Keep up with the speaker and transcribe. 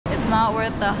not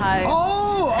worth the hype.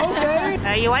 Oh,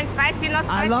 okay. You want spicy, not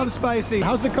spicy? I love spicy.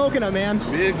 How's the coconut, man?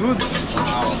 Very good.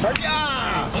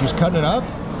 Wow. She's cutting it up.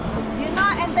 You know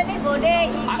Anthony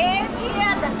Bourdain, he came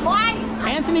here twice.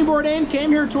 Anthony Bourdain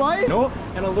came here twice? Nope,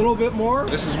 and a little bit more.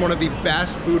 This is one of the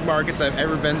best food markets I've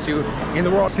ever been to in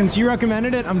the world. Since you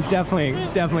recommended it, I'm definitely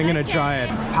gonna try it.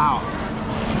 Pow.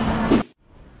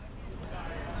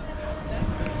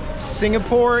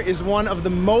 Singapore is one of the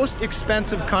most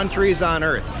expensive countries on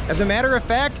earth. As a matter of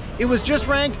fact, it was just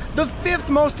ranked the 5th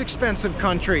most expensive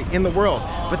country in the world.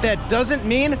 But that doesn't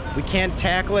mean we can't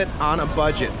tackle it on a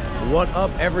budget. What up,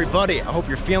 everybody? I hope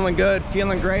you're feeling good,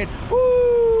 feeling great.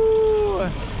 Woo!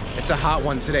 It's a hot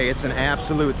one today. It's an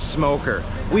absolute smoker.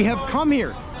 We have come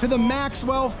here to the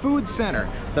Maxwell Food Center,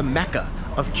 the mecca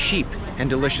of cheap and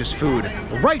delicious food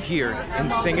right here in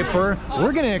Singapore.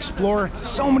 We're gonna explore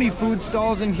so many food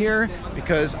stalls in here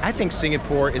because I think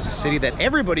Singapore is a city that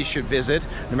everybody should visit,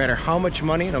 no matter how much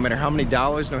money, no matter how many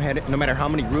dollars, no matter how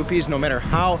many rupees, no matter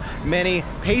how many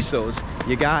pesos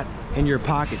you got in your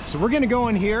pockets. So we're gonna go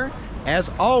in here. As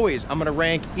always, I'm gonna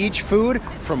rank each food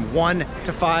from 1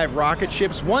 to 5 rocket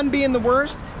ships, 1 being the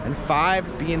worst and 5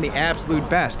 being the absolute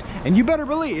best. And you better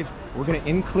believe we're gonna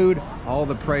include all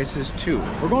the prices too.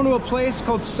 We're going to a place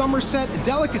called Somerset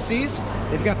Delicacies.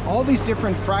 They've got all these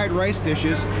different fried rice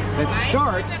dishes that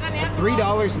start at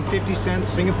 $3.50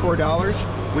 Singapore dollars,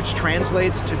 which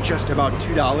translates to just about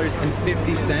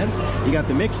 $2.50. You got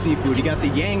the mixed seafood, you got the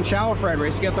yang chow fried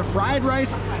rice, you got the fried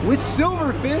rice with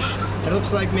silverfish. It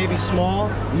looks like maybe small,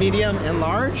 medium, and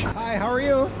large. Hi, how are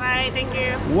you? Hi, thank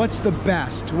you. What's the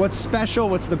best? What's special?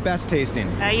 What's the best tasting?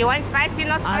 You want spicy,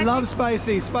 not spicy? I love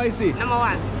spicy, spicy. Number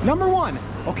 1. Number 1.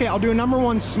 Okay, I'll do a number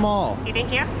 1 small. Eating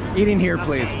here? Eating here,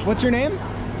 please. Okay. What's your name?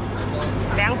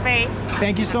 Bang.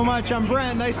 Thank you so much. I'm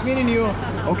Brent. Nice meeting you.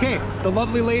 Okay, the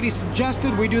lovely lady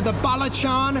suggested we do the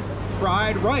balachan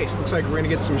fried rice. Looks like we're gonna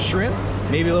get some shrimp,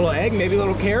 maybe a little egg, maybe a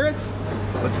little carrot.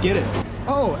 Let's get it.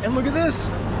 Oh, and look at this.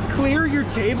 Clear your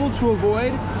table to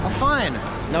avoid a fine.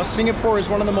 Now, Singapore is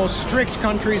one of the most strict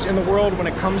countries in the world when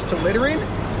it comes to littering.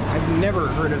 I've never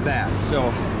heard of that. So,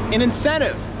 an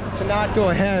incentive to not go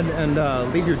ahead and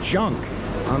leave your junk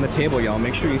on the table, y'all.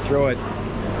 Make sure you throw it,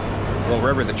 well,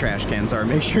 wherever the trash cans are.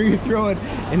 Make sure you throw it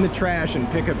in the trash and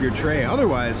pick up your tray.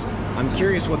 Otherwise, I'm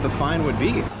curious what the fine would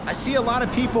be. I see a lot of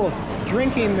people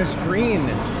drinking this green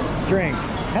drink.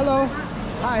 Hello.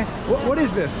 Hi. What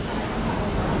is this?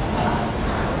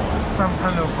 Some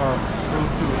kind of fruit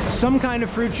juice. Some kind of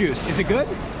fruit juice. Is it good?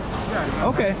 Yeah.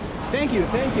 Okay. Thank you.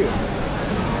 Thank you.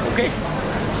 Okay.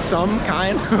 Some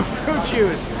kind of fruit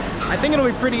juice. I think it'll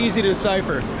be pretty easy to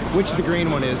decipher which the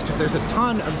green one is because there's a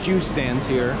ton of juice stands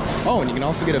here. Oh, and you can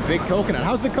also get a big coconut.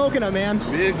 How's the coconut, man?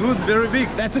 Very good, very big.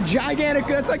 That's a gigantic,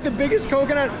 that's like the biggest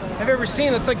coconut I've ever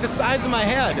seen. That's like the size of my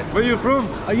head. Where are you from?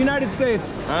 United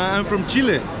States. I'm from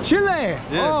Chile. Chile?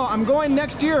 Yeah. Oh, I'm going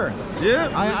next year.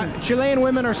 Yeah? Chilean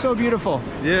women are so beautiful.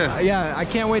 Yeah. Yeah, I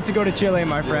can't wait to go to Chile,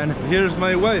 my friend. Here's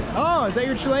my wife. Oh, is that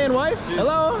your Chilean wife? Yeah.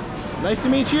 Hello. Nice to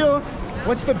meet you.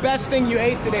 What's the best thing you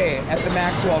ate today at the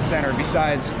Maxwell Center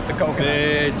besides the coconut?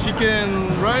 The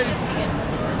chicken rice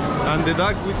and the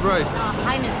duck with rice.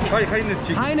 Highness chicken. Highness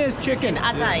chicken. Highness chicken.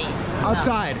 Atai.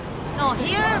 Outside. No,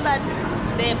 here, but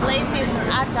the place is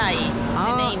Atai.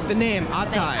 The name,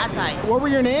 Atai. Atai. What were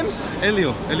your names?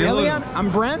 Elio. Elian,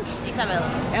 I'm Brent. Isabel.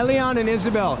 Elian and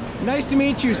Isabel. Nice to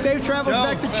meet you. Safe travels Ciao.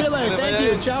 back to Chile. Thank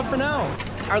you. Ciao for now.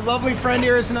 Our lovely friend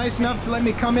here is nice enough to let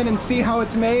me come in and see how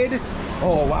it's made.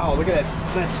 Oh wow, look at that.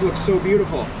 That looks so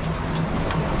beautiful.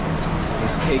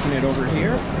 Just taking it over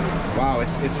here. Wow,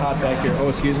 it's hot back here. Oh,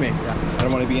 excuse me. I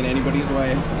don't want to be in anybody's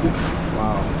way.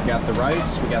 Wow, we got the rice,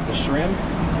 we got the shrimp,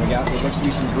 we got what looks to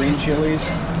be some green chilies.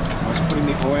 I was putting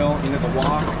the oil into the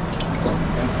wok,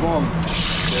 and boom,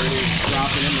 there it is,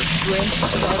 dropping in the shrimp.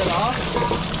 Started off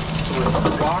with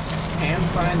the wok, pan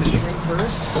frying the shrimp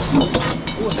first.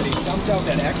 Ooh, and then he dumped out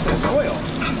that excess oil.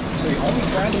 So he only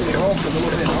fries the oil for a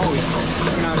little bit. Oh, he's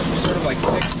putting out some sort of like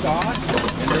thick sauce,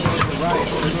 and there goes the rice,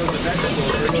 there goes the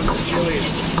vegetables, there goes the chilies.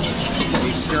 And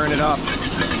he's stirring it up.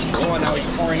 Oh, and now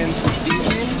he's pouring in some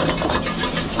seasoning.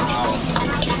 Wow.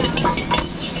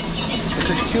 It's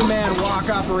a 2-man wok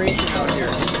operation out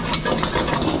here.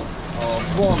 Oh,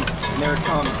 boom. And there it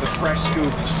comes, the fresh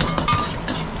scoops.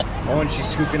 Oh, and she's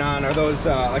scooping on, are those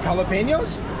like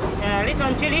jalapenos? This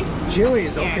one chili.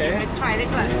 Chilies, Yeah, okay. you can try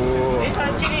this one. Ooh. This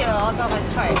one chili also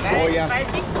can try. Very Oh, yes.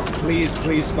 spicy.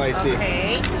 Please, spicy.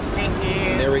 Okay, thank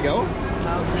you. There we go.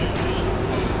 Okay.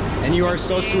 And you are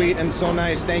so sweet and so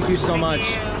nice. Thank you so Thank much.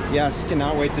 you. Yes,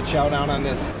 cannot wait to chow down on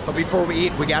this. But before we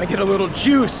eat, we gotta get a little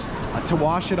juice to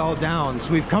wash it all down.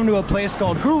 So we've come to a place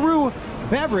called Huru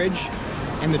Beverage.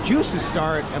 And the juices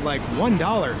start at like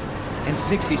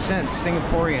 $1.60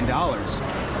 Singaporean dollars.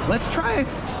 Let's try.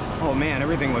 Oh man,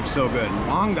 everything looks so good.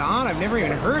 Longan, I've never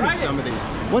even heard of some of these.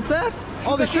 What's that?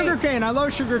 Oh, the sugar cane. I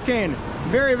love sugar cane.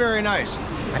 Very, very nice.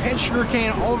 I've had sugar cane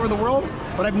all over the world,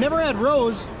 but I've never had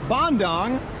rose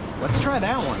bandung. Let's try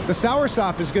that one. The sour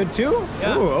sop is good too?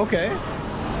 Yeah. Ooh, okay.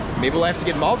 Maybe we'll have to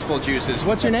get multiple juices.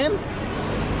 What's your name?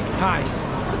 Hi.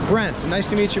 Brent. Nice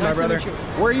to meet you, my brother. Nice to meet you.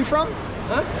 Where are you from?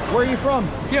 Huh? Where are you from?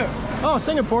 Here. Oh,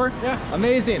 Singapore. Yeah.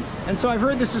 Amazing. And so I've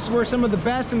heard this is where some of the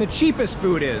best and the cheapest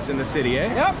food is in the city,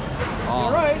 eh? Yep. Oh,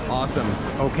 You're right. Awesome.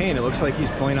 Okay, and it looks like he's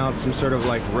pulling out some sort of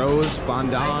like rose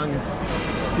bandung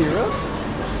syrup.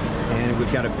 And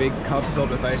we've got a big cup filled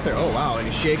with ice there. Oh, wow, and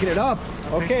he's shaking it up.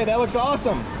 Okay, that looks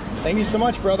awesome. Thank you so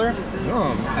much, brother.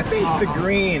 I think the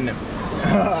green,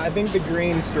 I think the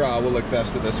green straw will look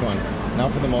best with this one. Now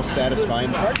for the most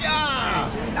satisfying part. Yeah!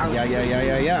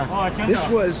 This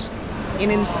was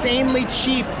an insanely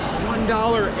cheap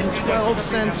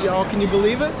 $1.12, y'all. Can you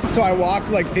believe it? So I walked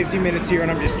like 50 minutes here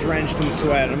and I'm just drenched in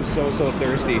sweat. I'm so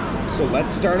thirsty. So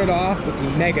let's start it off with the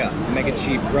mega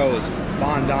cheap rose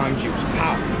bandung juice.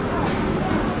 Pow!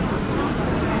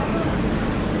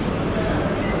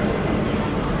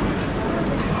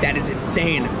 That is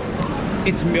insane.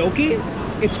 It's milky,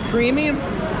 it's creamy,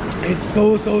 it's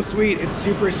so sweet. It's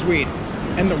super sweet.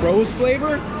 And the rose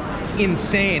flavor,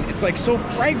 insane. It's like so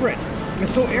fragrant.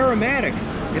 It's so aromatic.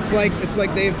 It's like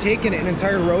they've taken an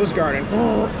entire rose garden,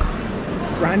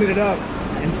 grinded it up,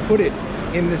 and put it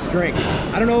in this drink.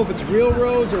 I don't know if it's real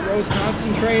rose or rose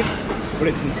concentrate, but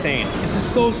it's insane. This is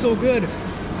so good.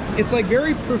 It's like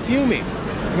very perfumey.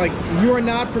 Like, you are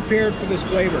not prepared for this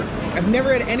flavor. I've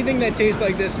never had anything that tastes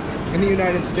like this in the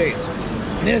United States.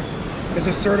 This is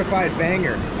a certified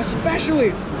banger,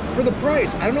 especially for the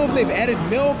price. I don't know if they've added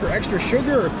milk or extra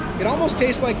sugar. It almost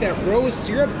tastes like that rose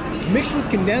syrup mixed with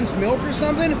condensed milk or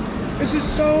something. This is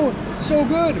so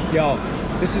good. Yo,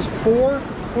 this is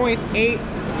 4.8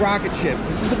 rocket chip.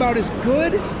 This is about as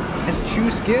good as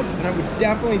juice gets, and I would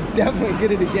definitely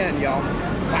get it again, y'all.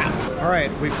 Wow. All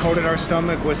right, we've coated our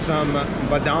stomach with some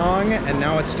bandung, and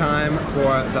now it's time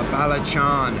for the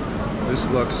balachan. This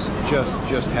looks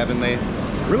just heavenly.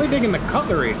 Really digging the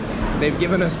cutlery they've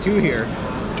given us too here.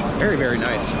 Very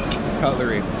nice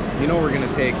cutlery. You know we're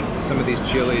gonna take some of these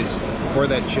chilies, pour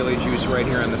that chili juice right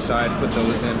here on the side, put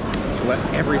those in, let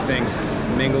everything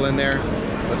mingle in there.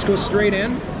 Let's go straight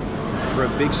in for a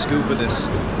big scoop of this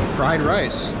fried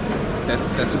rice.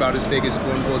 That's about as big a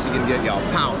spoonful as you can get, y'all.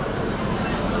 Pow!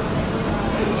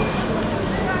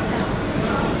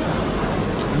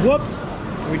 Whoops!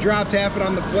 We dropped half it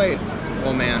on the plate.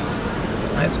 Oh man,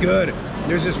 that's good.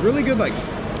 There's this really good like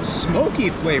smoky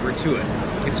flavor to it.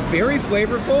 It's very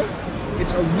flavorful.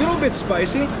 It's a little bit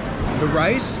spicy. The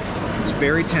rice, it's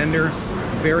very tender,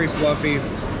 very fluffy,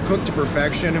 cooked to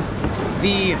perfection.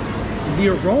 The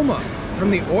aroma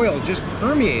from the oil just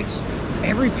permeates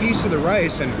every piece of the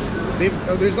rice, and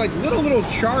there's like little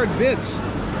charred bits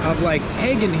of like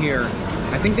egg in here.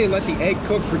 I think they let the egg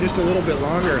cook for just a little bit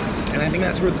longer, and I think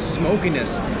that's where the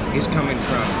smokiness is coming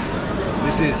from.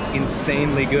 This is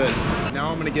insanely good.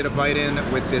 Now I'm gonna get a bite in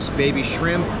with this baby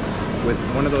shrimp, with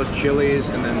one of those chilies,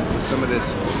 and then some of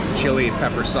this chili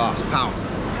pepper sauce. Pow.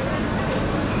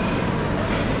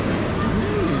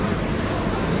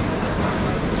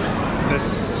 The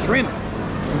shrimp,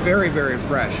 very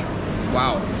fresh.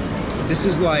 Wow. This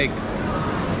is like,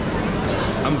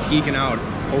 I'm geeking out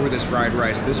over this fried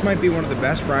rice. This might be one of the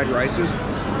best fried rices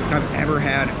I've ever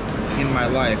had in my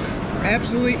life.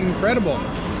 Absolutely incredible.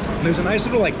 There's a nice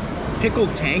little like pickled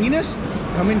tanginess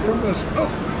coming from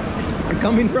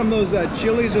those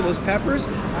chilies or those peppers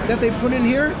that they put in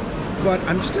here. But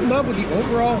I'm just in love with the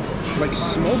overall like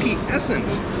smoky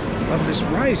essence of this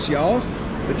rice, y'all.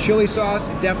 The chili sauce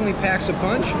definitely packs a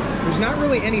punch. There's not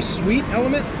really any sweet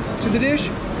element to the dish.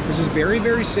 This is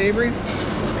very savory,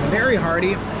 very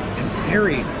hearty, and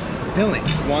very filling.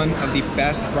 One of the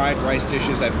best fried rice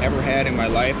dishes I've ever had in my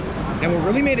life. And what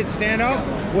really made it stand out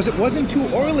was it wasn't too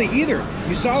oily either.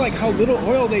 You saw like how little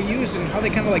oil they used and how they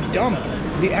kind of like dumped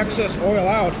the excess oil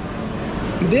out.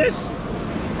 This,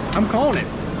 I'm calling it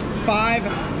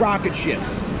 5 rocket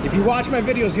ships. If you watch my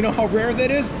videos, you know how rare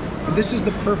that is. This is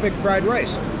the perfect fried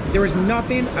rice. There is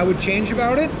nothing I would change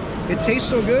about it. It tastes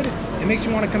so good, it makes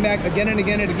me want to come back again and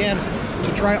again and again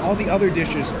to try all the other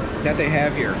dishes that they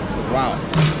have here. Wow.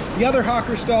 The other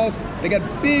hawker stalls, they got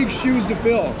big shoes to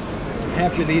fill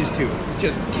after these two.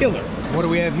 Just killer. What do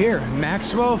we have here?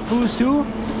 Maxwell Fuzu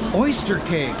oyster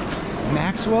cake.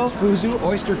 Maxwell Fuzu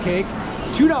oyster cake,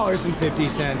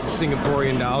 $2.50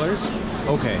 Singaporean dollars.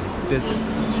 Okay, this,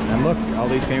 and look, all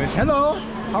these famous, hello,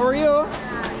 how are you?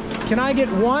 Can I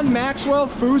get one Maxwell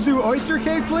Fuzu oyster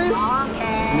cake, please?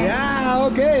 Okay. Yeah,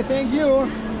 okay, thank you.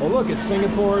 Oh look, it's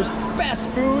Singapore's best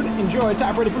food. Enjoy.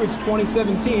 Top rated foods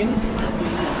 2017.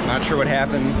 Not sure what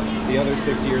happened the other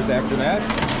 6 years after that.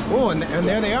 Oh, and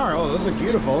there they are. Oh, those look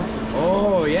beautiful.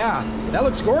 Oh yeah, that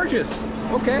looks gorgeous.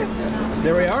 Okay,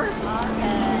 there we are.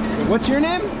 Okay. What's your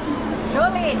name?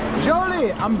 Julie.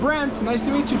 Jolie. I'm Brent. Nice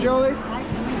to meet you, Jolie. Nice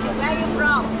to meet you. Where are you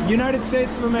from? United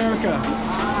States of America.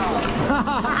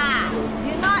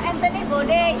 You know Anthony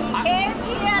Bourdain, he came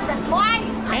here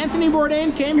twice. Anthony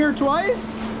Bourdain came here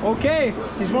twice? Okay,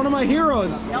 he's one of my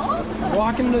heroes. No?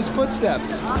 Walking in his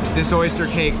footsteps. This oyster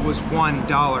cake was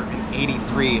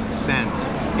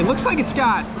 $1.83. It looks like it's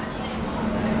got,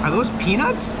 are those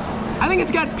peanuts? I think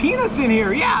it's got peanuts in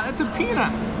here. Yeah, that's a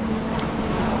peanut.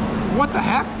 What the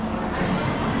heck?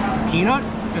 Peanut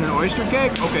and an oyster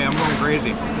cake? Okay, I'm going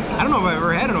crazy. I don't know if I've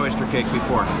ever had an oyster cake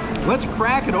before. Let's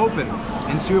crack it open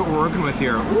and see what we're working with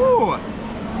here. Ooh,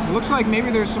 it looks like maybe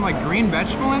there's some like green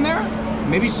vegetable in there.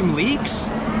 Maybe some leeks.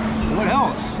 What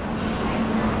else?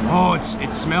 Oh, it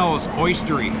smells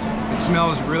oystery. It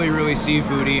smells really, really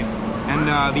seafoody. And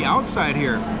the outside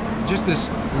here, just this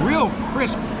real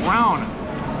crisp brown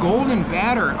golden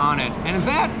batter on it. And is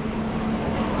that,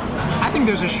 I think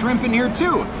there's a shrimp in here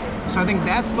too. So I think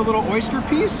that's the little oyster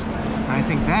piece. And I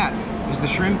think that is the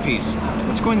shrimp piece.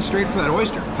 Let's go in straight for that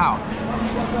oyster. How?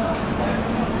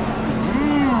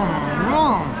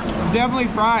 Definitely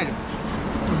fried.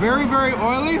 Very, very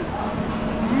oily.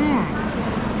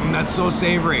 And that's so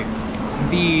savory.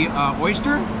 The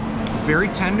oyster, very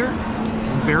tender,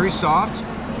 very soft,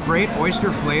 great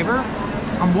oyster flavor.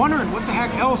 I'm wondering what the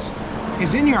heck else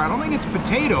is in here. I don't think it's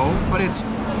potato, but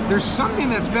there's something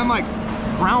that's been like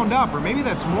ground up, or maybe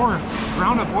that's more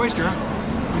ground up oyster.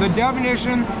 The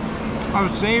definition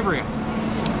of savory.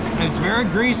 It's very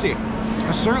greasy.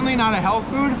 It's certainly not a health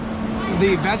food.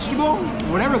 The vegetable,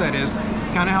 whatever that is,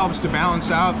 kind of helps to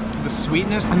balance out the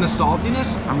sweetness and the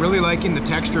saltiness. I'm really liking the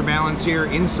texture balance here.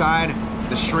 Inside,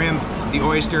 the shrimp, the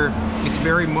oyster, it's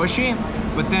very mushy,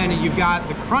 but then you've got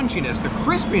the crunchiness, the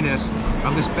crispiness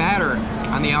of this batter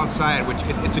on the outside, which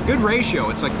it's a good ratio.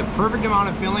 It's like the perfect amount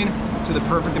of filling to the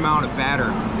perfect amount of batter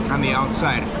on the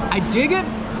outside. I dig it,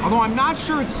 although I'm not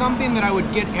sure it's something that I would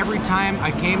get every time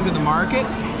I came to the market.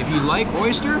 If you like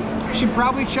oyster, you should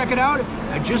probably check it out.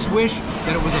 I just wish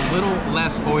that it was a little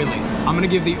less oily. I'm gonna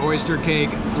give the oyster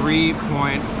cake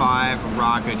 3.5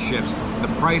 rocket ships. The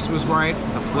price was right,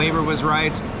 the flavor was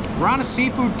right. We're on a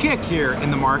seafood kick here in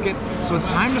the market, so it's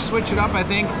time to switch it up, I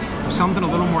think, with something a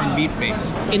little more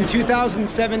meat-based. In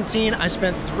 2017, I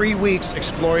spent 3 weeks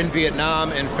exploring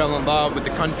Vietnam and fell in love with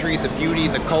the country, the beauty,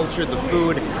 the culture, the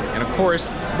food, and of course,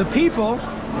 the people.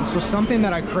 And so something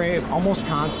that I crave almost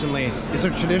constantly is a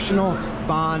traditional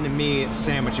banh mi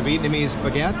sandwich, a Vietnamese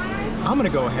baguette. I'm gonna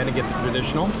go ahead and get the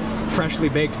traditional freshly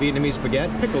baked Vietnamese baguette,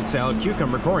 pickled salad,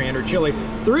 cucumber, coriander, chili,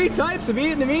 3 types of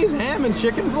Vietnamese ham and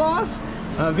chicken floss,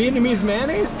 Vietnamese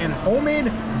mayonnaise, and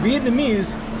homemade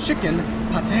Vietnamese chicken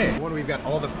pate. What do we've got?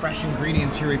 All the fresh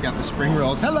ingredients here. We've got the spring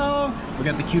rolls. Hello! We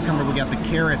got the cucumber, we got the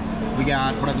carrot, we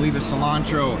got what I believe is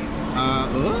cilantro.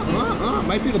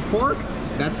 Might be the pork.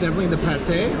 That's definitely the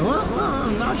pate.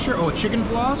 I'm not sure. Oh, chicken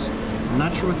floss. I'm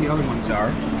not sure what the other ones are.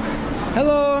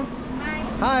 Hello.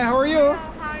 Hi, how are you?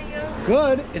 How are you?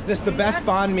 Good. Is this the best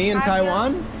banh mi in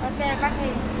Taiwan? Okay, banh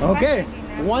mi. Okay.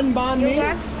 One banh mi.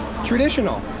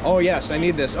 Traditional. Oh yes, I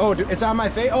need this. Oh, it's on my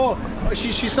face. Oh,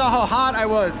 she saw how hot I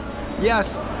was.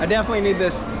 Yes, I definitely need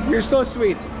this. You're so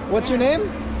sweet. What's your name?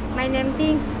 My name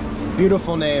Ting.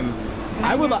 Beautiful name.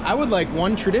 I would like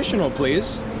one traditional,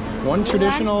 please. One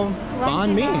traditional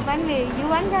banh mi. Banh mi. You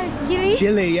want the chili?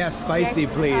 Chili, yes, spicy,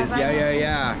 Yes, please.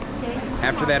 Yeah. Okay.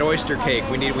 After that oyster cake,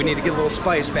 we need to get a little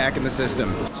spice back in the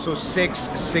system. So 6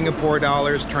 Singapore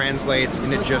dollars translates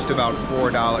into just about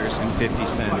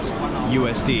 $4.50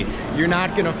 USD. You're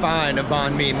not gonna find a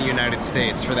banh mi in the United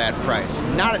States for that price.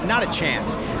 Not a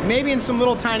chance. Maybe in some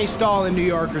little tiny stall in New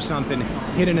York or something,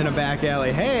 hidden in a back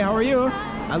alley. Hey, how are you?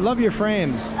 I love your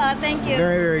frames. Thank you.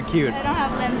 Very, very cute. I don't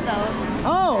have lens though.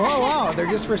 Oh wow, they're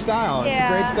just for style. It's a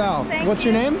great style. What's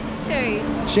your name? Cherry.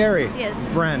 Sherry. Yes.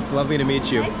 Brent, lovely to meet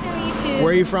you. Nice to meet you.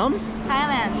 Where are you from?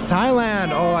 Thailand.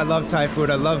 Thailand. Oh, I love Thai food.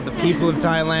 I love the people of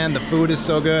Thailand. The food is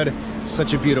so good.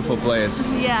 Such a beautiful place.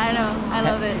 Yeah, I know. I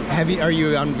love it. Are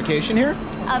you on vacation here?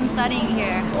 I'm studying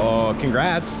here. Oh,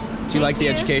 congrats. Do you like the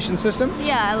education system?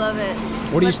 Yeah, I love it.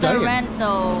 What are you studying? The rent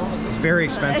though. It's a very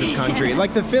expensive country.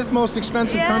 Like the 5th most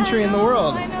expensive country in the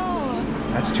world. I know.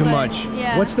 That's too much.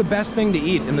 Yeah. What's the best thing to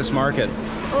eat in this market?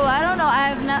 Oh, I don't know.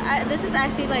 This is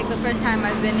actually like the first time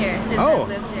I've been here since I've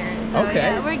lived here. So okay.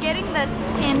 yeah, we're getting the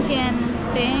tian tian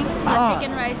thing, the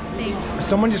chicken rice thing.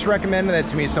 Someone just recommended that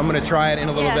to me, so I'm gonna try it in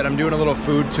a little bit. I'm doing a little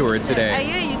food tour today. Are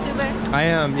you a YouTuber? I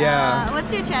am, yeah.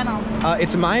 What's your channel?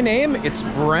 It's my name. It's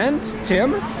Brent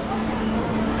Tim.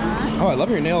 Oh, I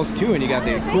love your nails too, and you got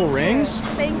the cool rings.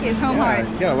 Thank you, Chrome Heart.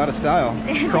 You got a lot of style.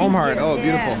 Chrome Heart. Oh,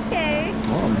 beautiful. Okay.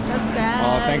 Subscribe.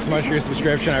 Oh, thanks so much for your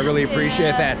subscription. I really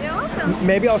appreciate that. You're welcome.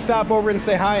 Maybe I'll stop over and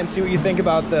say hi and see what you think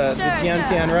about the tian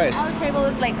tian rice. Our table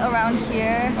is like around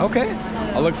here. Okay.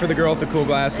 I'll look for the girl with the cool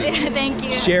glasses. Thank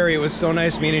you. Sherry, it was so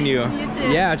nice meeting you. You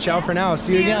too. Yeah, ciao for now.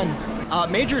 See you again.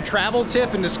 Major travel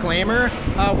tip and disclaimer,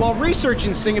 while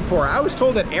researching Singapore, I was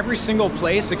told that every single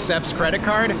place accepts credit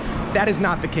card. That is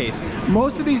not the case.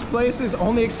 Most of these places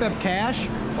only accept cash,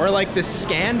 or like this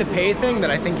scan to pay thing that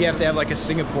I think you have to have like a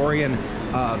Singaporean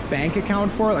bank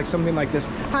account for, like something like this.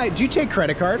 Hi, do you take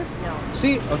credit card? No.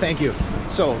 See? Oh, thank you.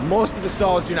 So most of the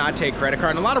stalls do not take credit card,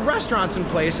 and a lot of restaurants and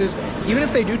places, even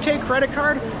if they do take credit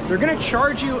card, they're gonna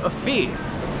charge you a fee.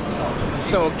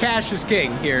 So cash is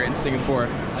king here in Singapore,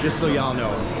 just so y'all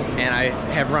know. And I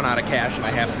have run out of cash and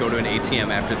I have to go to an ATM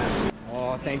after this.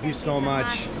 Oh, thank you so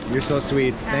much. You're so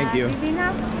sweet. Thank you.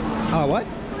 now? What?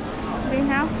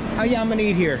 Now? Oh yeah, I'm gonna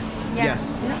eat here. Yeah. Yes.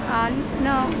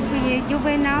 No, you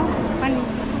pay now money.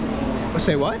 Oh,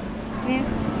 say what?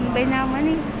 Pay now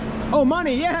money. Oh,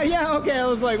 money. Yeah, okay. I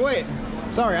was like, wait.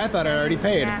 Sorry, I thought I already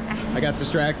paid. I got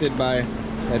distracted by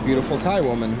that beautiful Thai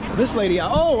woman. This lady,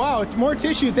 oh wow, it's more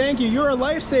tissue, thank you. You're a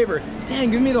lifesaver.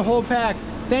 Dang, give me the whole pack.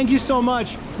 Thank you so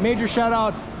much. Major shout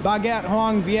out, Baguette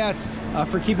Hoang Viet,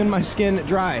 for keeping my skin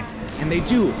dry. And they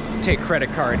do take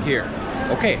credit card here.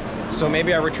 Okay, so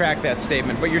maybe I retract that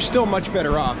statement, but you're still much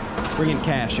better off bringing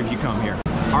cash if you come here.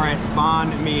 All right,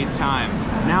 banh mi time.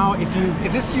 Now, if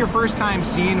this is your first time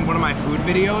seeing one of my food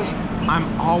videos,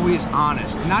 I'm always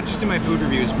honest. Not just in my food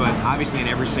reviews, but obviously in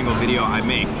every single video I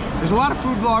make. There's a lot of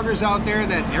food vloggers out there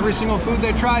that every single food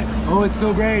they try, oh, it's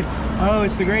so great. Oh,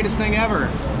 it's the greatest thing ever.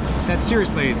 That's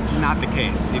seriously not the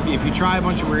case. If you try a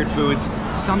bunch of weird foods,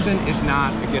 something is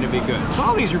not gonna be good. So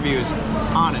all these reviews,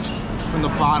 honest, from the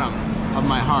bottom of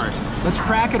my heart. Let's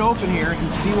crack it open here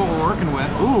and see what we're working with.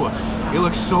 Ooh, it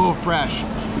looks so fresh.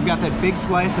 We've got that big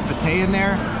slice of pate in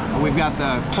there. We've got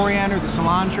the coriander, the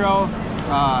cilantro,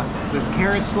 there's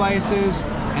carrot slices,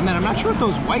 and then I'm not sure what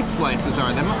those white slices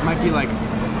are. That might be like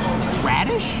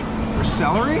radish or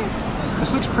celery.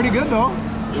 This looks pretty good though.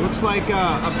 It looks like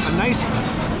a nice,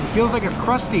 it feels like a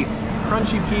crusty,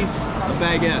 crunchy piece of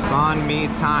baguette. Banh mi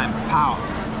time, pow.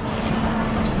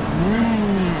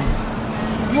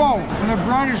 Whoa, the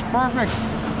bread is perfect.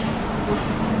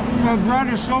 The bread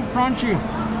is so crunchy.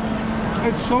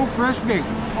 It's so crispy.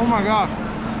 Oh my gosh.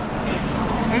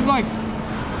 It's like,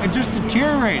 it just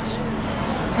deteriorates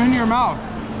in your mouth.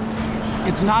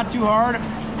 It's not too hard.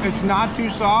 It's not too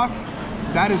soft.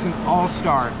 That is an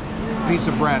all-star piece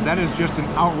of bread. That is just an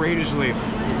outrageously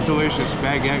delicious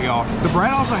baguette, y'all. The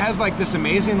bread also has like this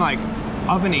amazing like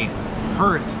oveny,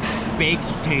 earth, baked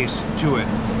taste to it.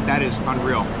 That is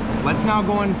unreal. Let's now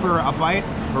go in for a bite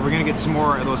where we're gonna get some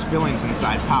more of those fillings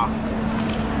inside. Pow.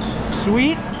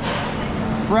 Sweet,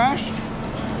 fresh,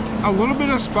 a little bit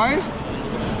of spice,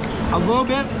 a little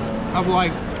bit of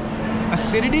like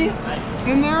acidity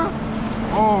in there.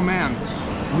 Oh man,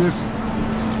 this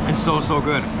is so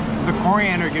good. The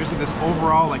coriander gives it this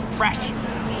overall like fresh,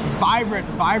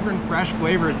 vibrant, fresh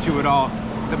flavor to it all.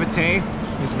 The pate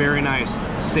is very nice,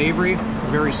 savory,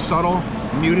 very subtle,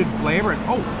 muted flavor. And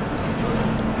oh,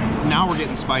 now we're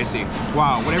getting spicy.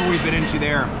 Wow, whatever we've been into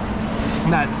there,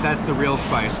 that's the real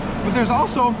spice. But there's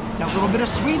also that little bit of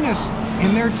sweetness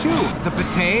in there too. The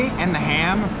pate and the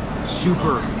ham,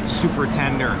 super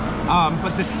tender.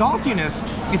 But the saltiness,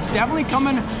 it's definitely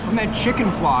coming from that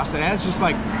chicken floss that adds just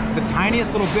like the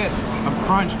tiniest little bit of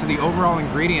crunch to the overall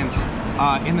ingredients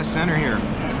in the center here.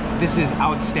 This is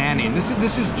outstanding.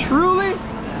 This is truly,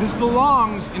 this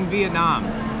belongs in Vietnam.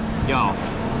 Yo,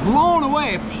 blown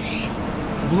away,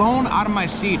 blown out of my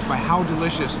seat by how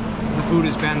delicious the food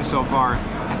has been so far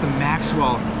at the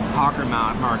Maxwell Hawkers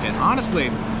Market.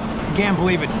 Honestly, can't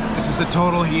believe it. This is a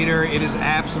total heater. It is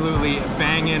absolutely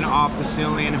banging off the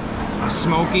ceiling.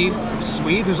 Smoky,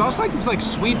 sweet. There's also like this like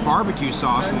sweet barbecue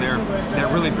sauce in there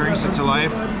that really brings it to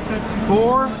life.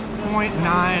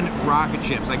 4.9 rocket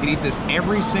chips. I could eat this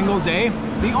every single day.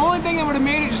 The only thing that would have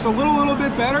made it just a little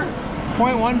bit better,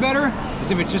 0.1 better,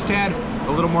 is if it just had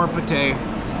a little more pate,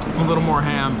 a little more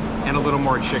ham, and a little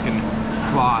more chicken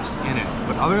floss in it.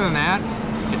 But other than that,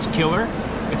 it's killer.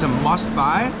 It's a must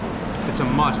buy. It's a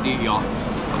must eat, y'all.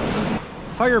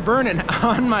 Fire burning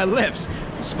on my lips.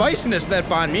 The spiciness of that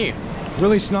banh mi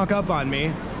really snuck up on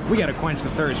me. We gotta quench the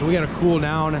thirst. We gotta cool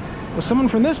down with someone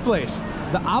from this place.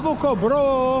 The avocado,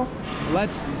 bro.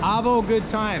 Let's avo good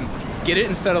time. Get it?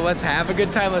 Instead of let's have a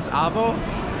good time, let's avo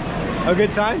a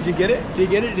good time. Do you get it? Do you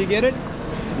get it? Do you get it?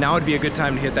 Now would be a good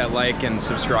time to hit that like and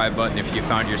subscribe button if you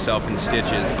found yourself in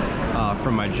stitches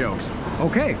from my jokes.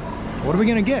 Okay, what are we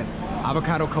gonna get?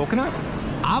 Avocado coconut?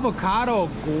 Avocado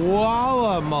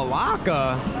guala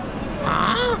malacca?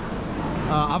 Huh?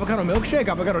 Avocado milkshake,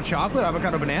 avocado chocolate,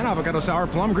 avocado banana, avocado sour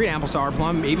plum, green apple sour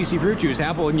plum, ABC fruit juice,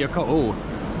 apple in Yakult.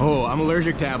 Oh, I'm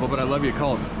allergic to apple, but I love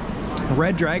Yakult.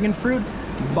 Red dragon fruit,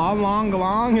 balong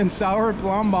long, and sour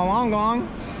plum, balong long,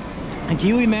 and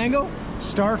kiwi mango,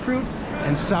 star fruit,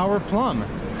 and sour plum.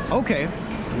 Okay,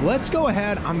 let's go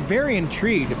ahead. I'm very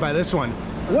intrigued by this one.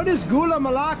 What is gula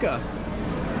malacca?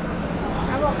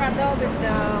 Avocado with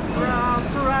the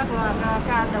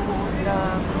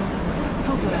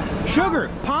Sugar.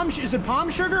 Palm, is it palm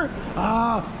sugar?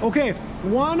 Okay.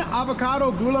 One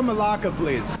avocado gula malacca,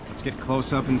 please. Let's get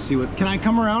close up and see what, can I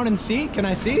come around and see? Can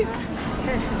I see? You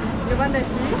want to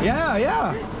see? Yeah,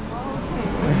 yeah.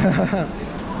 Okay.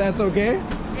 That's okay?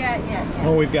 Yeah.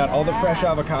 Oh, we've got all the fresh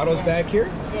avocados back here.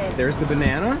 Yes. There's the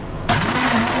banana. Oh,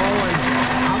 and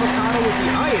avocado with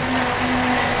the ice.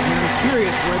 And I'm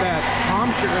curious where that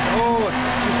palm sugar is. Oh,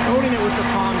 she's coating it with the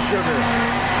palm sugar.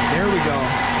 There we go.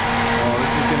 Oh,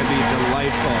 this is gonna be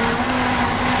delightful.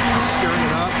 Stirring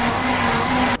it up.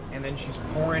 And then she's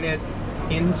pouring it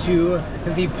into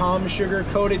the palm sugar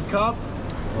coated cup.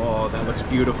 Oh, that looks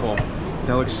beautiful.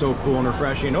 That looks so cool and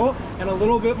refreshing. Oh, and a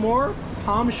little bit more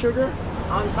palm sugar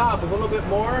on top. A little bit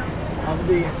more of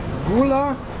the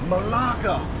gula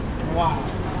malacca. Wow.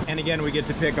 And again, we get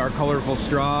to pick our colorful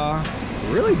straw.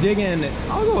 Really dig in.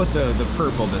 I'll go with the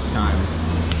purple this time.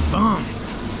 Boom.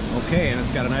 Okay, and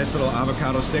it's got a nice little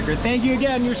avocado sticker. Thank you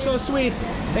again, you're so sweet.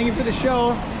 Thank you for the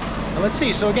show. And let's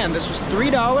see, so again, this was $3,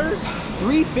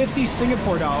 $3.50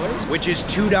 Singapore dollars, which is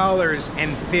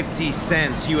 $2.50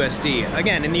 USD.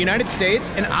 Again, in the United States,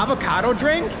 an avocado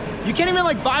drink, you can't even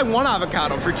like buy one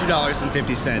avocado for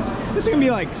 $2.50. This is gonna be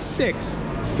like $6,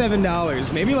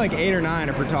 $7, maybe like $8 or $9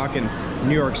 if we're talking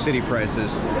New York City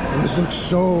prices. And this looks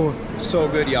so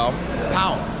good, y'all.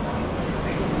 Pow.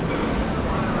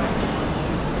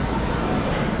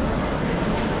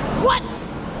 What?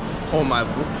 Oh my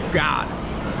God,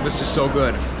 this is so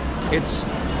good. It's,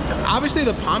 obviously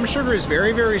the palm sugar is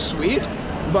very, very sweet,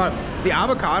 but the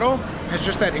avocado has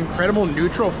just that incredible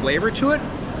neutral flavor to it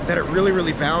that it really,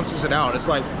 really balances it out. It's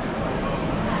like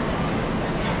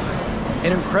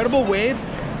an incredible wave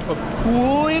of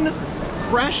cooling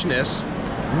freshness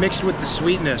mixed with the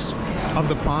sweetness of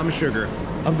the palm sugar,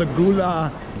 of the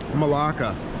gula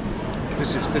malacca.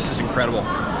 This is incredible.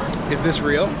 Is this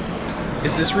real?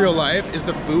 Is this real life? Is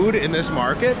the food in this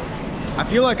market? I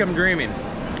feel like I'm dreaming.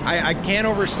 I can't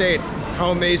overstate how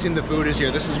amazing the food is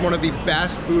here. This is one of the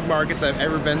best food markets I've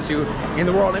ever been to in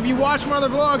the world. And if you watch my other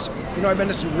vlogs, you know I've been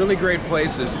to some really great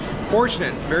places.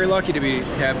 Fortunate, very lucky to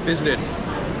have visited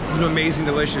some amazing,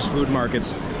 delicious food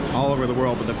markets all over the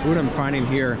world. But the food I'm finding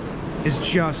here is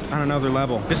just on another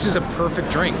level. This is a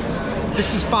perfect drink.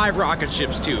 This is 5 rocket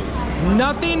ships too.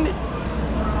 Nothing.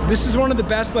 This is one of the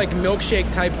best like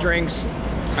milkshake type drinks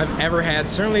I've ever had.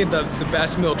 Certainly the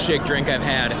best milkshake drink I've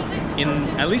had in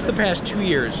at least the past 2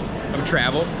 years of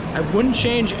travel. I wouldn't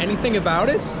change anything about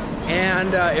it.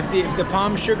 And if the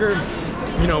palm sugar,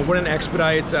 you know, wouldn't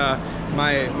expedite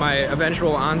my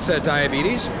eventual onset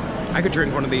diabetes, I could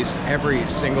drink one of these every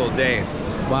single day.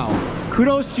 Wow.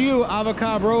 Kudos to you,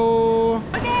 avocado.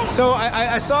 Okay. So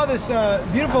I saw this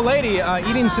beautiful lady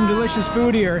eating some delicious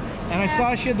food here, and I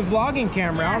saw she had the vlogging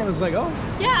camera out, and I was like, oh,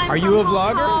 yeah, are you a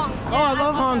vlogger? Kong. Oh, I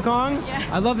love Hong Kong. Yeah.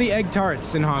 I love the egg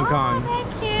tarts in Hong Kong. Thank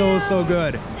you. So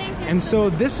good. Thank you. And so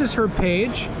this is her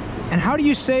page. And how do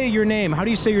you say your name? How do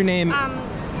you say your name?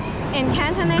 In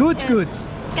Cantonese,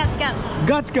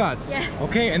 Gut. Gut. Yes.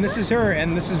 Okay, and this is her,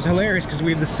 and this is hilarious because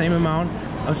we have the same amount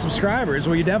of subscribers.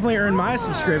 Well, you definitely earned my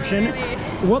subscription. Really?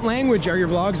 What language are your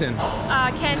vlogs in?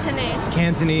 Cantonese.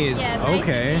 Cantonese. Yeah, nice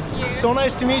okay. to meet you. So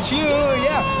nice to meet you.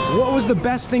 Yeah. What was the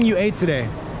best thing you ate today?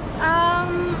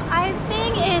 I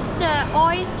think it's the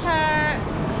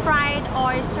fried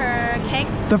oyster cake.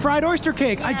 The fried oyster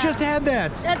cake. I Yeah. just had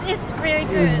that. That is really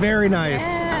good. It was very nice.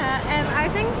 Yeah, and I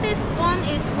think this one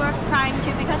is worth trying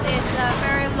too because it's a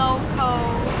very local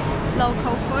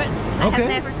food. I Okay. have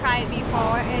never tried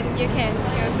before, and you can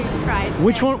go to try it.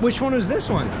 Which one is this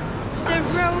one? The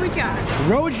rojak.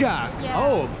 Rojak. Yeah.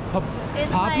 Oh,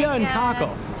 It's popiah like, and kako.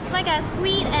 it's like a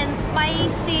sweet and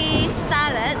spicy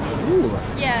salad. Ooh.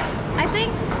 Yeah, I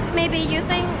think maybe you will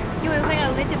think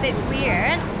a little bit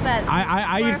weird, but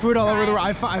I eat food all over the world.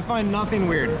 I find nothing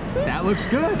weird. That looks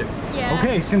good. Yeah.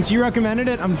 Okay, since you recommended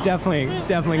it, I'm definitely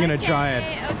gonna try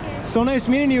it. Okay. So nice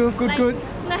meeting you. Good, good.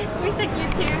 Nice meeting you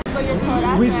too.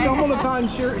 We've stumbled upon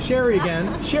Sherry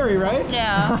again. Sherry, right?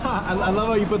 Yeah. I love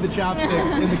how you put the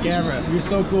chopsticks in the camera. You're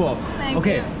so cool. Thank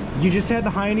you just had the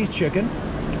Hainanese chicken.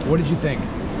 What did you think?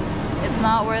 It's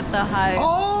not worth the hype.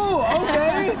 Oh,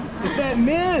 okay. It's that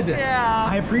mid. Yeah.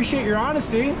 I appreciate your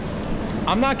honesty.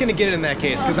 I'm not gonna get it in that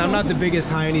case because I'm not the biggest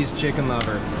Hainanese chicken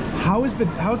lover. How's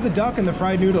the duck and the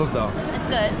fried noodles though? It's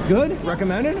good. Good?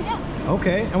 Recommended? Yeah.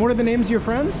 Okay. And what are the names of your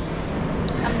friends?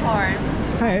 I'm Porn.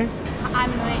 Hey.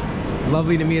 I'm Nui.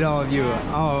 Lovely to meet all of you.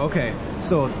 Oh, okay.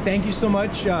 So thank you so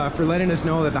much for letting us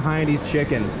know that the Hainanese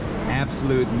chicken,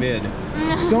 absolute mid.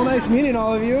 So nice meeting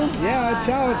all of you. Yeah,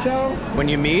 ciao, ciao. When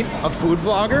you meet a food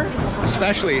vlogger,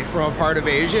 especially from a part of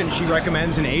Asia, and she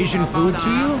recommends an Asian food to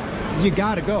you, you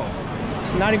gotta go.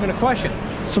 It's not even a question.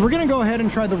 So we're gonna go ahead and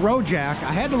try the rojak.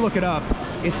 I had to look it up.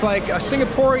 It's like a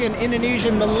Singaporean,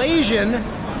 Indonesian, Malaysian,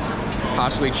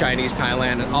 possibly Chinese,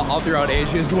 Thailand, and all throughout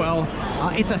Asia as well.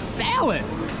 It's a salad.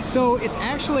 So it's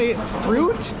actually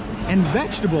fruit and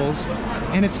vegetables,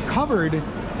 and it's covered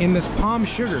in this palm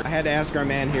sugar. I had to ask our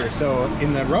man here. So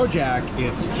in the rojak,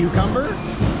 it's cucumber,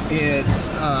 it's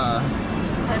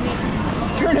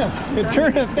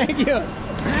turnip, thank you.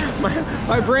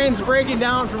 My brain's breaking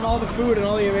down from all the food and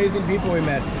all the amazing people we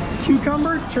met.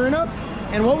 Cucumber, turnip,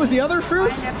 and what was the other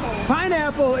fruit?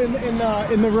 Pineapple in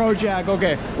the rojak.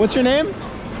 Okay, what's your name?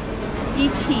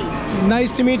 E.T.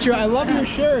 Nice to meet you. I love your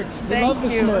shirt. We love the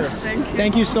Smurfs.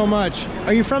 Thank you so much.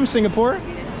 Are you from Singapore?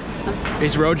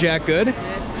 Is rojak good?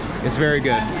 It's very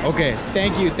good. Okay,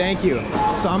 thank you, thank you.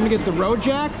 So I'm gonna get the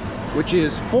rojak, which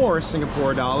is 4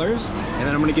 Singapore dollars, and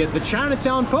then I'm gonna get the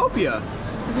Chinatown popiah,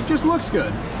 because it just looks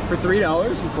good, for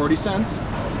 $3.40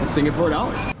 in Singapore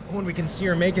dollars. When we can see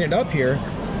her making it up here,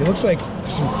 it looks like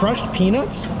some crushed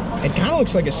peanuts. It kind of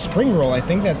looks like a spring roll. I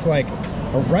think that's like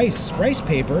a rice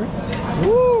paper.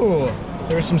 Ooh,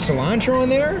 there's some cilantro in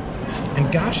there,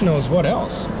 and gosh knows what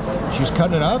else. She's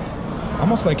cutting it up,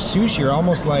 almost like sushi, or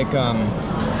almost like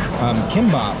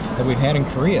kimbap that we've had in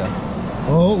Korea.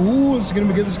 Oh, ooh, this is gonna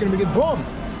be good, this is gonna be good. Boom!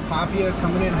 Popiah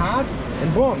coming in hot,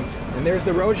 and boom. And there's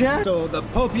the rojak. So the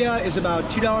popiah is about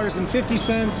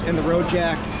 $2.50, and the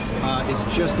rojak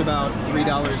is just about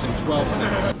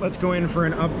 $3.12. Let's go in for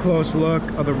an up-close look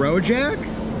of the rojak.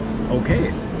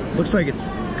 Okay, looks like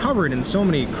it's covered in so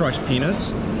many crushed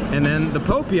peanuts. And then the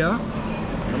popiah,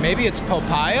 or maybe it's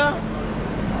popiah?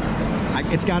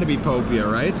 It's gotta be popiah,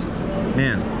 right?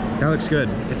 Man, that looks good.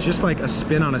 It's just like a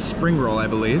spin on a spring roll, I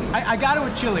believe. I got it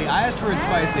with chili. I asked for it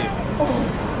spicy.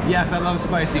 Yes, I love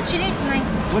spicy. Chili is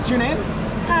nice. What's your name?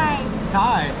 Hi.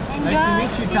 Ty.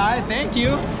 Nice to meet you, Ty. Thank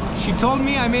you. She told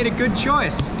me I made a good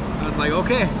choice. I was like,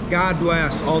 okay. God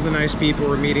bless all the nice people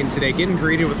we're meeting today. Getting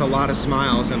greeted with a lot of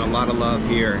smiles and a lot of love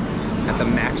here at the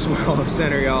Maxwell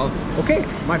Center, y'all. Okay,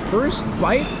 my first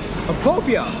bite of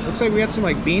popiah. Looks like we got some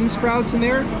like bean sprouts in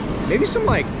there. Maybe some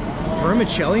like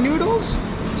vermicelli noodles?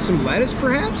 Some lettuce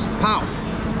perhaps? Pow.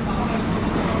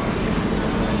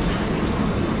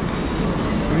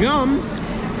 Yum.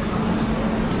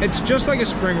 It's just like a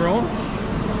spring roll.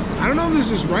 I don't know if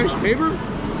this is rice paper,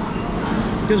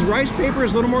 because rice paper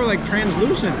is a little more like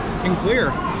translucent and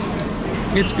clear.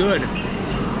 It's good.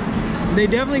 They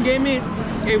definitely gave me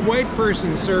a white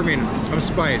person serving of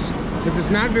spice, because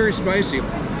it's not very spicy,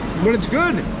 but it's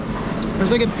good.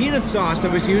 There's like a peanut sauce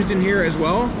that was used in here as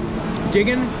well.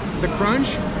 Digging the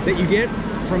crunch that you get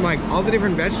from like all the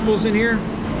different vegetables in here,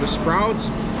 the sprouts,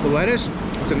 the lettuce.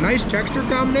 It's a nice texture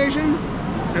combination,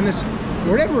 and this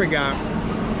whatever we got,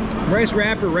 rice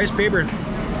wrapper, rice paper,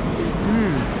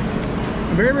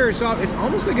 very, very soft. It's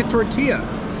almost like a tortilla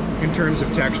in terms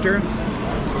of texture.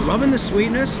 Loving the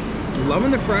sweetness,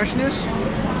 loving the freshness,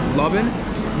 loving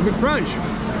the crunch.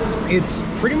 It's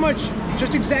pretty much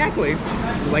just exactly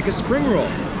like a spring roll.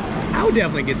 I would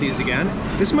definitely get these again.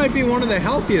 This might be one of the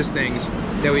healthiest things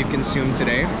that we've consumed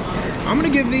today. I'm gonna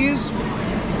give these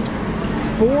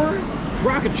 4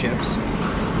 rocket chips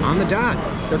on the dot.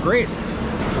 They're great.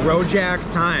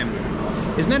 Rojak time.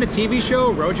 Isn't that a TV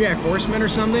show? Rojak Horseman or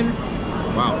something?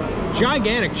 Wow.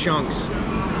 Gigantic chunks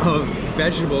of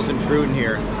vegetables and fruit in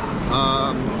here.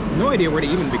 No idea where to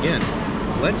even begin.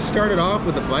 Let's start it off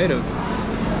with a bite of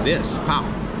this. Pow.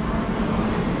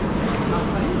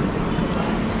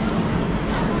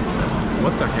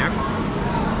 What the heck?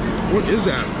 What is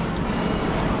that?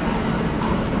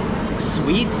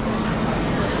 Sweet,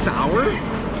 sour,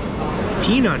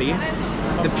 peanutty,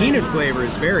 The peanut flavor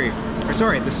is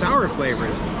the sour flavor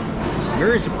is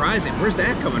very surprising. Where's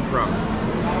that coming from?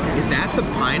 Is that the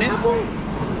pineapple?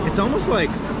 It's almost like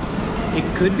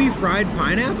it could be fried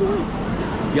pineapple.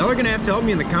 Y'all are gonna have to help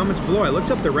me in the comments below. I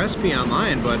looked up the recipe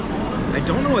online, but I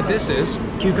don't know what this is.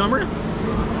 Cucumber?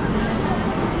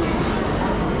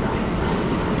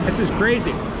 This is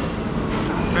crazy.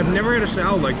 I've never had a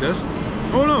salad like this.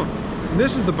 Oh no,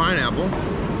 this is the pineapple.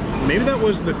 Maybe that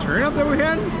was the turnip that we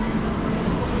had?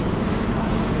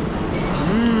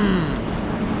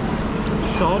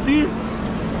 Salty,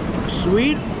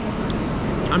 sweet.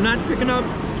 I'm not picking up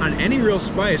on any real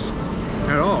spice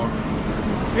at all.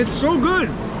 It's so good.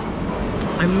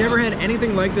 I've never had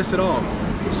anything like this at all.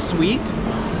 Sweet,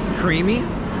 creamy,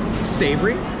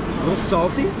 savory, a little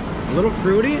salty, a little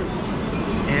fruity,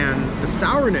 and the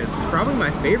sourness is probably my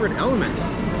favorite element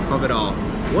of it all.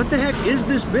 What the heck is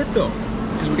this bit though?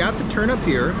 Because we got the turnip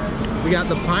here, we got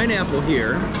the pineapple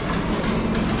here,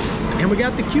 and we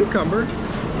got the cucumber.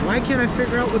 Why can't I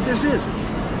figure out what this is?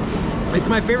 It's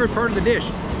my favorite part of the dish.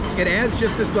 It adds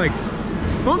just this like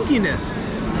funkiness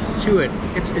to it.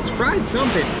 It's fried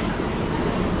something.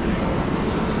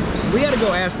 We gotta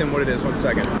go ask them what it is. 1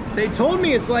 second. They told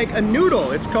me it's like a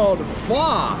noodle. It's called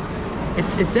pho.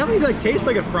 It's definitely like tastes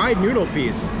like a fried noodle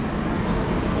piece.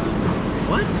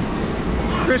 What?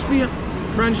 Crispy,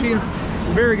 crunchy,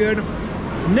 very good.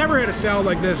 Never had a salad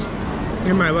like this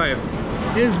in my life.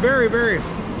 It is very, very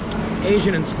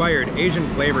Asian inspired, Asian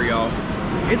flavor, y'all.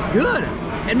 It's good.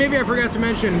 And maybe I forgot to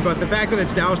mention, but the fact that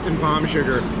it's doused in palm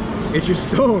sugar, it's just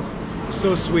so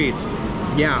sweet.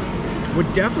 Yeah,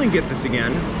 would definitely get this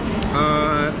again.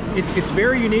 It's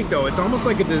very unique though. It's almost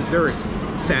like a dessert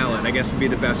salad, I guess would be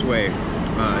the best way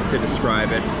to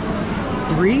describe it.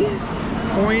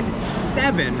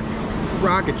 3.7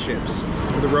 rocket ships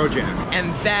for the rojak.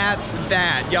 And that's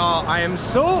that, y'all. I am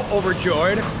so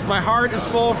overjoyed. My heart is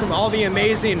full from all the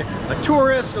amazing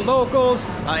tourists, locals,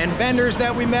 and vendors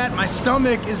that we met. My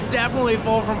stomach is definitely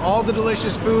full from all the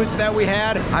delicious foods that we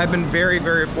had. I've been very,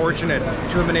 very fortunate to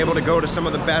have been able to go to some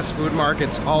of the best food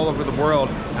markets all over the world.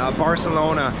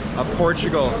 Barcelona,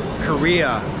 Portugal,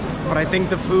 Korea. But I think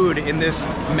the food in this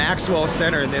Maxwell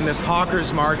Center, in this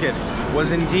Hawkers Market,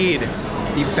 was indeed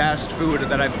the best food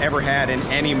that I've ever had in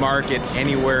any market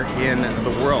anywhere in the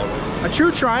world. A true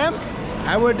triumph.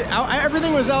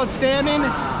 Everything was outstanding.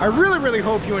 I really, really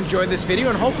hope you enjoyed this video,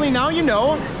 and hopefully now you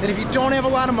know that if you don't have a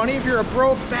lot of money, if you're a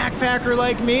broke backpacker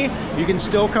like me, you can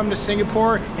still come to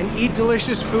Singapore and eat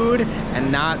delicious food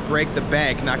and not break the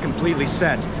bank, not completely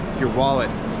set your wallet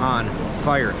on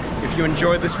fire. If you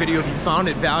enjoyed this video, if you found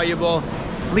it valuable,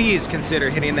 please consider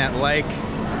hitting that like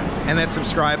and that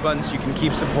subscribe button so you can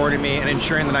keep supporting me and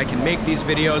ensuring that I can make these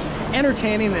videos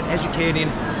entertaining and educating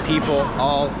people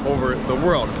all over the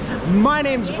world. My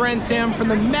name's Brent from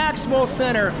the Maxwell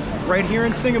Center right here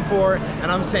in Singapore,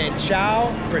 and I'm saying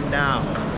ciao for now.